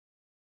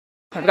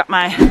I've got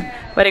my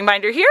wedding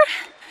binder here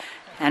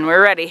and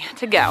we're ready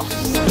to go.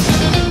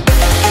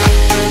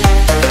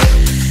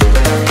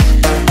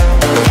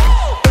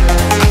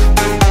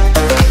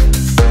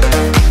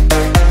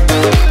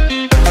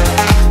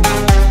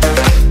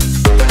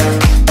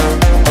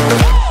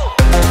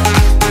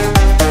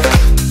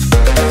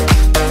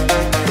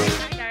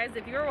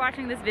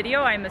 Watching this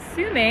video, I'm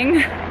assuming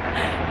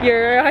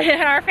you're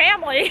in our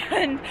family,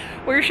 and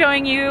we're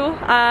showing you,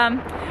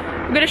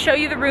 I'm gonna show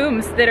you the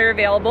rooms that are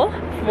available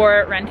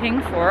for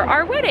renting for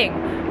our wedding.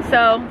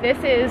 So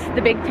this is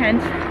the big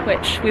tent,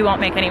 which we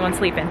won't make anyone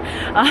sleep in,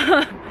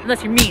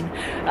 unless you're mean.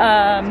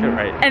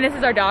 Right. And this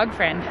is our dog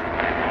friend,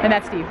 and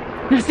that's Steve.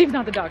 No, Steve's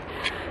not the dog.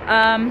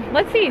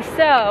 Let's see,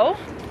 so,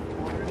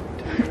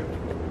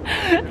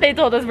 they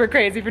told us we're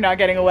crazy for not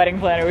getting a wedding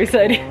planner. We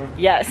said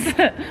yes.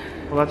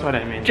 Well, that's what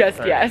I mean. Just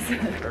yes.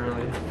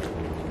 Early.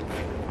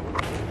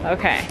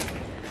 Okay.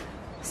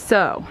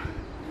 So,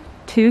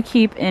 to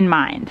keep in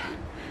mind.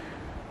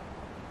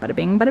 Bada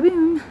bing, bada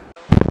boom.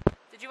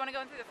 Did you want to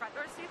go in through the front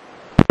door, Steve?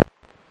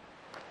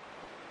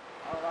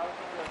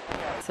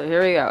 So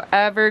here we go.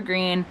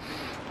 Evergreen.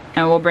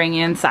 And we'll bring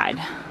you inside.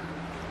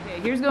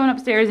 Okay, here's going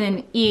upstairs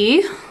in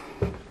E.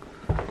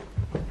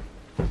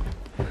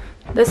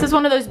 This is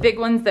one of those big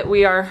ones that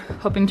we are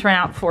hoping to rent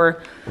out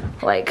for,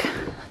 like,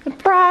 the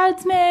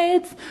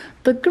bridesmaids,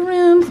 the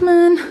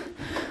groomsmen.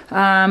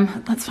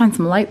 Let's find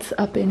some lights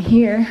up in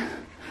here.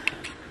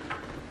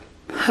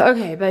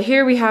 Okay, but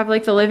here we have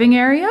like the living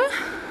area.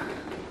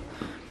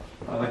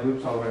 Like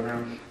loops all the way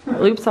around.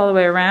 Loops all the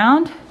way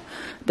around.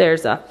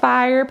 There's a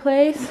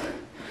fireplace.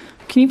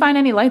 Can you find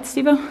any lights,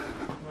 Steve-O?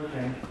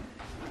 Okay.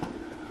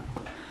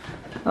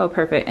 Oh,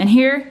 perfect. And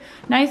here,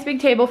 nice big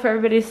table for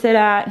everybody to sit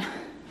at.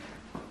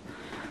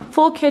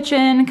 Full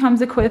kitchen,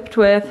 comes equipped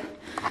with,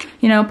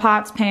 you know,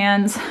 pots,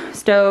 pans,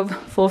 stove,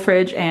 full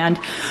fridge, and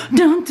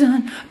dun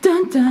dun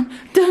dun dun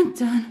dun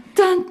dun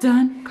dun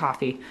dun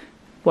coffee.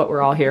 What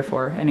we're all here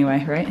for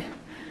anyway, right?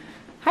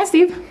 Hi,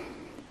 Steve.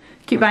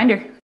 Cute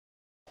binder.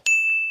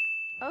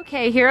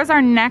 Okay, here's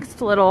our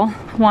next little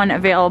one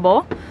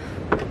available.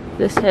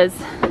 This is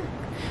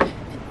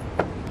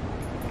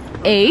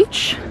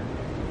H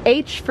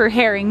for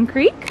Herring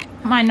Creek.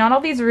 Mind, not all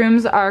these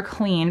rooms are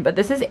clean, but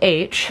this is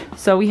H.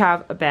 So we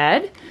have a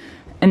bed,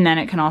 and then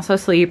it can also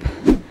sleep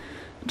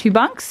 2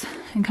 bunks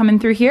and come in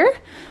through here.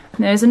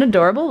 And there's an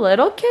adorable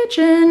little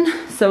kitchen.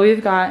 So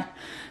we've got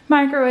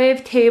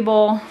microwave,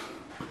 table,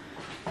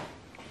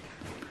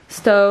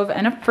 stove,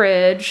 and a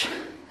fridge.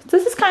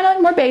 This is kind of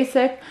like more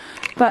basic,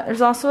 but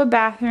there's also a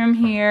bathroom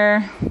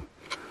here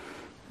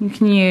you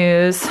can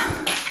use.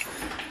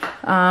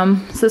 So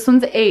this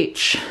one's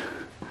H.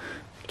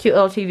 Cute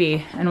little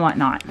TV and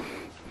whatnot.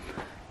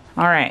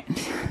 All right.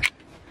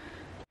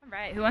 All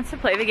right, who wants to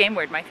play the game?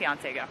 Where'd my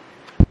fiance go?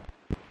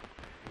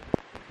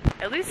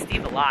 I lose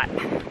Steve a lot.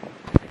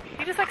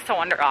 He just likes to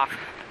wander off.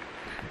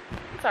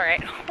 It's all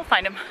right, we'll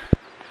find him.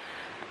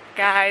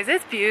 Guys,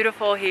 it's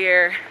beautiful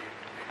here.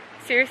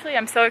 Seriously,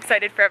 I'm so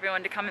excited for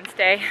everyone to come and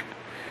stay.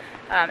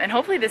 And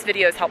hopefully this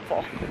video is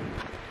helpful.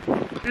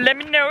 Let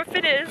me know if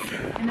it is.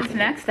 In this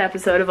next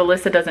episode of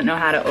Alyssa Doesn't Know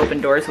How to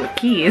Open Doors with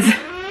Keys,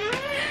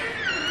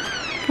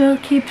 we'll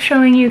keep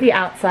showing you the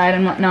outside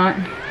and whatnot.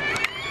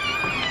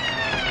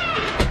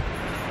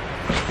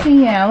 So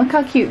yeah, look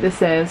how cute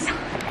this is.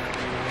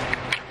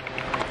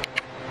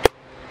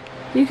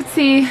 You can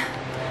see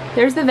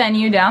there's the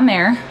venue down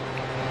there.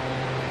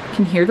 You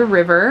can hear the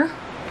river.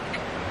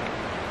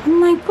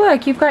 And like,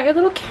 look, you've got your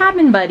little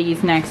cabin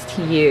buddies next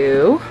to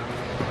you.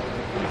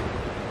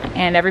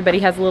 And everybody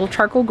has a little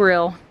charcoal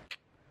grill.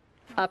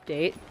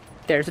 Update,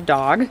 there's a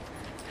dog.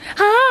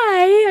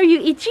 Hi, are you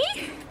itchy?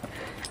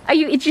 Are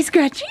you itchy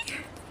scratchy?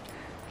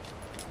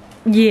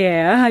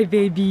 Yeah, hi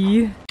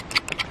baby.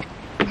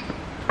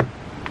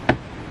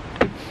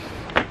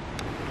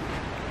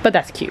 But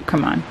that's cute,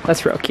 come on,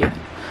 that's real cute.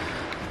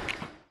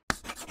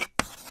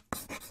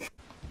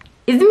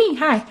 It's me,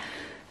 hi.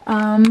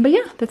 But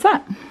yeah, that's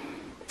that.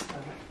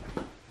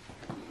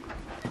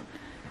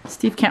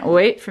 Steve can't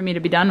wait for me to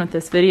be done with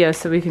this video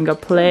so we can go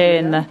play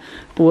in the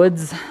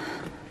woods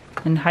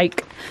and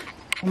hike.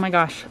 Oh my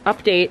gosh,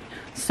 update,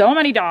 so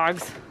many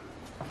dogs.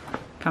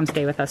 Come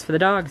stay with us for the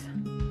dogs.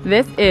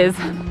 This is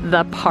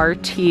the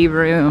party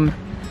room.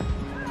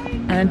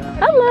 And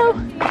hello.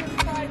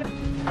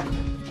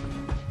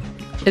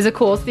 Is it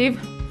cool, Steve?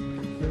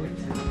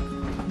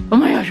 Oh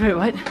my gosh, wait,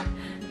 what?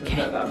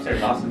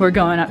 Okay, we're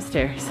going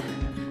upstairs.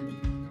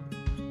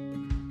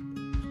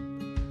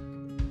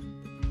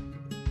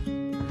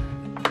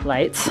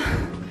 Lights,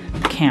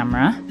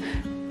 camera,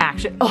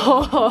 action.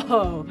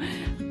 Oh,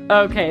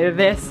 okay,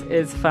 this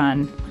is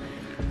fun.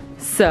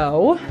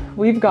 So,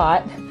 we've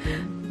got,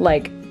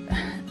 like,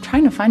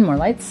 trying to find more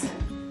lights,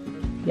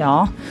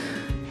 y'all.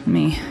 Let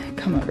me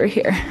come over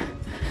here.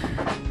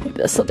 Maybe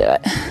this will do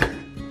it.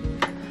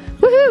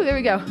 Woohoo, there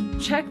we go.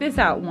 Check this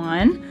out.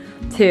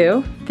 1,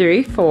 2,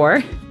 3,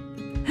 4.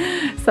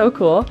 So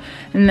cool.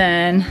 And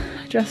then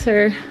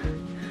dresser,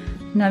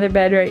 another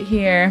bed right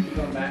here.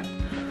 Going back.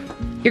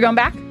 You're going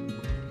back?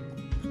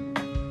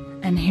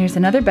 And here's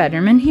another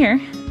bedroom in here.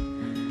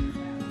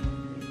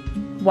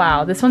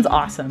 Wow, this one's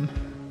awesome.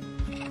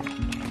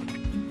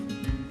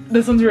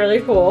 This one's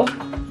really cool.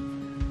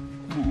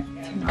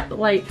 Turn off the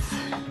lights.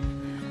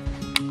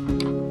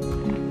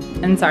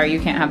 And sorry,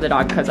 you can't have the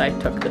dog because I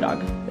took the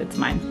dog. It's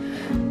mine.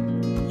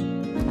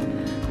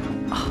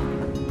 Oh.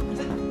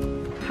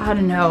 How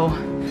to know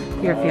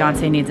your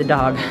fiance needs a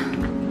dog.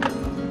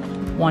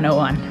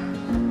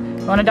 101.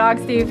 You want a dog,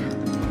 Steve?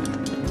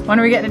 When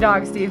are we getting a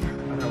dog, Steve?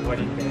 On our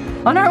wedding day.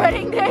 On our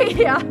wedding day?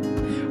 Yeah.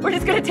 We're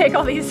just gonna take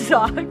all these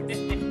dogs.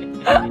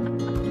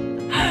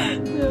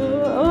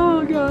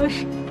 Oh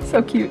gosh,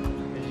 so cute.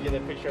 Did you get a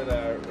picture of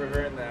the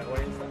river and the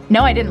wedding stuff?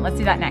 No, I didn't. Let's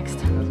do that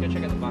next. Let's go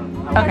check out the bottom.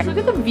 Oh, okay. Gosh, look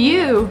at the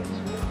view.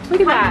 Look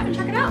at that.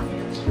 Check it out.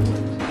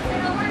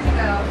 Where's it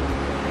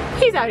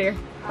go? He's out here.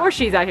 Or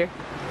she's out here.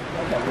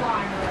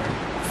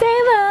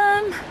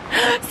 Salem!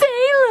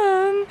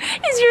 Salem!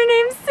 Is your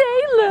name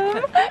Salem?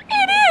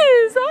 It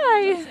is!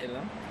 Hi!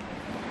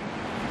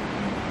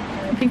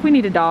 I think we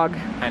need a dog.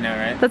 I know,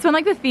 right? That's been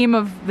like the theme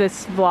of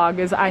this vlog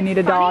is I need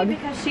a dog.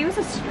 Because she was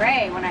a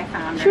stray when I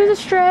found her. She was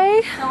a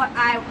stray? So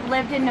I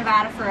lived in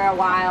Nevada for a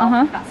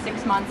while, about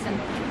 6 months, and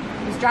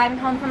was driving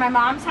home from my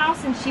mom's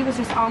house, and she was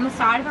just on the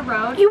side of the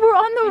road. You were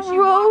on the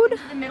road? Walked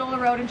into the middle of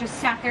the road and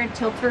just sat there and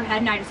tilted her head,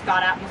 and I just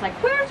got out and was like,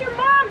 "Where's your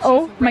mom?"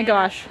 Oh my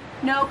gosh.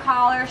 No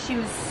collar. She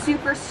was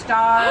super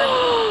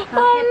starved.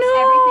 Her hips,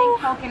 everything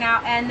poking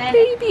out, and then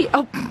baby.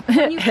 Oh.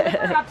 when you put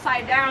her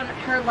upside down,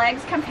 her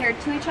legs compared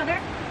to each other,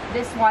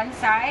 this one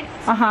side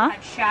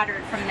had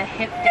shattered from the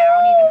hip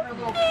down, even her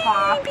little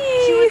paw.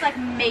 She was like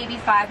maybe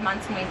 5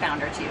 months when we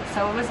found her too.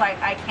 So it was like,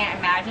 I can't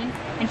imagine.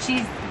 And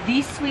she's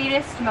the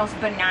sweetest, most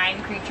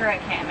benign creature I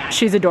can't imagine.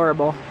 She's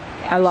adorable.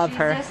 Yeah, I love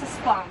her. She's just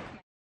a spunk.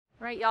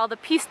 Right, y'all, the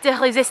piece de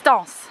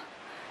résistance.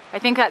 I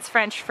think that's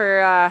French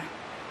for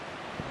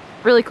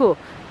really cool.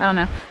 I don't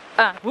know.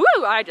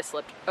 Woo, I just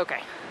slipped.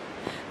 Okay.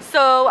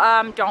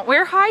 So don't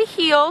wear high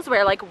heels,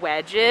 wear like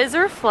wedges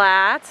or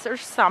flats or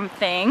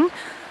something.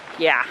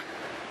 Yeah.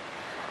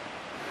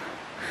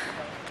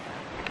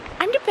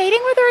 I'm debating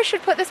whether I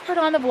should put this part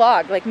on the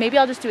vlog. Like maybe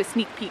I'll just do a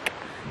sneak peek.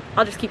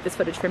 I'll just keep this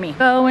footage for me.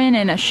 Going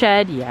in a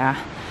shed,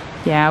 yeah.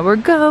 Yeah, we're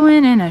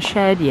going in a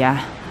shed,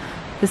 yeah.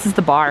 This is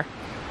the bar.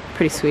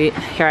 Pretty sweet.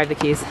 Here, I have the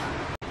keys.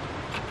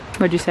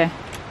 What'd you say?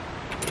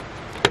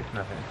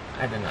 Nothing.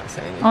 I did not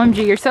say anything.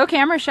 OMG, you're so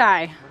camera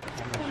shy.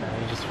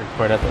 You just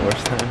record at the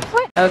worst times.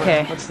 What?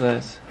 Okay. What's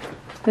this?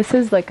 This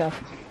is like a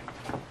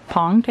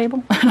pong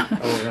table.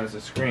 Oh, that was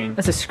a screen.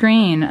 That's a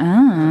screen.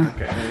 Oh.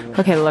 Okay.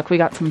 Okay, look, we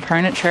got some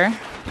furniture.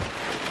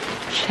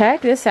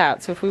 Check this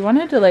out. So if we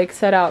wanted to like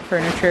set out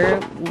furniture,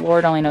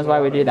 Lord only knows why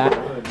we do that.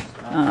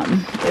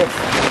 It's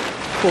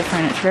cool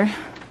furniture.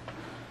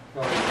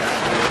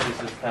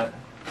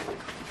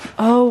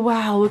 Oh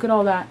wow, look at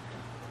all that.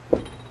 I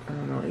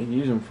don't know what you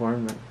use them for,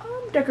 but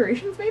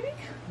Decorations maybe?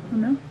 I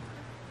don't know.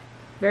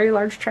 Very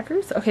large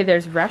checkers. Okay,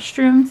 there's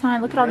restroom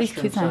sign. Look at all these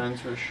cute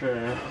signs. For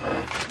sure.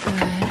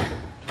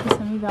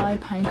 Yosemite Valley,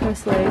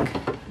 Pinecrest Lake.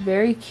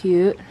 Very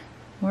cute.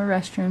 More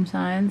restroom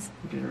signs.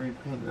 You can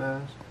repaint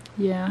those.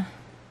 Yeah.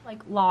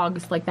 Like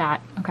logs like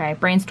that. Okay,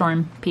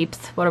 brainstorm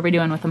peeps. What are we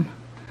doing with them?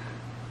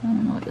 I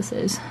don't know what this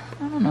is.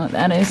 I don't know what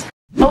that is.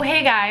 Oh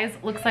hey guys,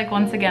 looks like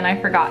once again I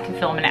forgot to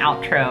film an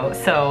outro,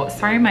 so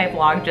sorry my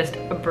vlog just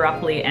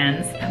abruptly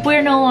ends.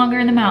 We're no longer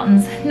in the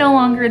mountains, no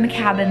longer in the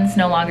cabins,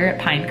 no longer at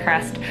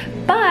Pinecrest,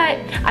 but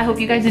I hope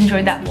you guys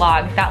enjoyed that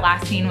vlog. That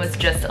last scene was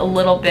just a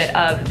little bit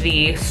of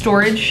the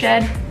storage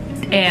shed,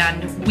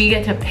 and we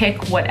get to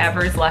pick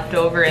whatever's left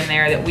over in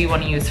there that we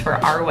want to use for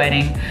our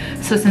wedding.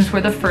 So since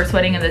we're the first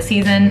wedding of the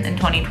season in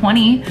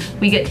 2020,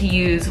 we get to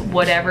use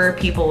whatever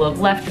people have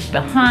left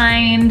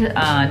behind,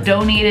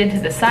 donated to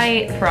the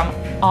site from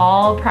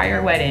all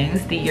prior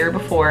weddings the year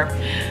before.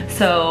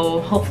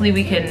 So hopefully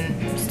we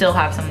can still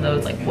have some of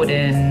those like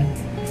wooden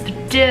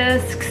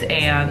discs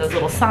and those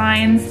little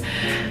signs.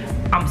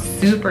 I'm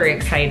super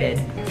excited.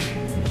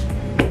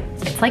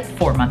 It's like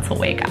 4 months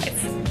away,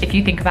 guys. If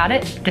you think about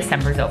it,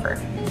 December's over.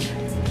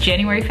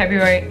 January,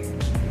 February,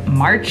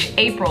 March,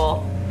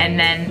 April, and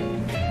then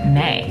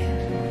May.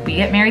 We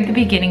get married the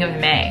beginning of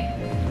May.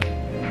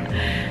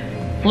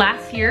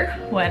 Last year,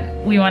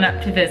 when we went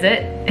up to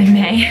visit in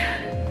May,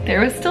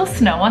 there was still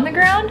snow on the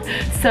ground,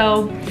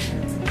 so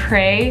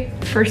pray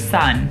for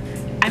sun.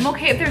 I'm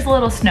okay if there's a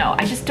little snow.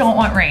 I just don't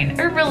want rain.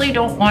 I really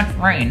don't want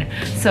rain.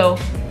 So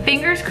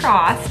fingers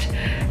crossed,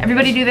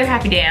 everybody do their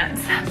happy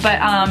dance.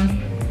 But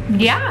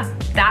yeah,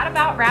 that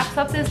about wraps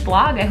up this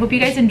vlog. I hope you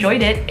guys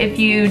enjoyed it. If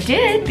you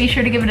did, be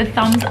sure to give it a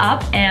thumbs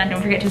up and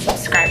don't forget to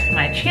subscribe to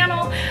my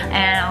channel,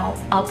 and I'll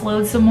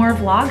upload some more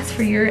vlogs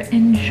for your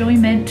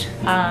enjoyment.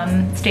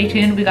 Stay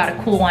tuned, we got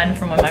a cool one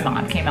from when my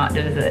mom came out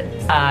to visit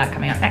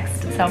coming up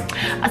next. So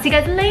I'll see you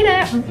guys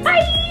later,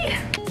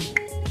 bye!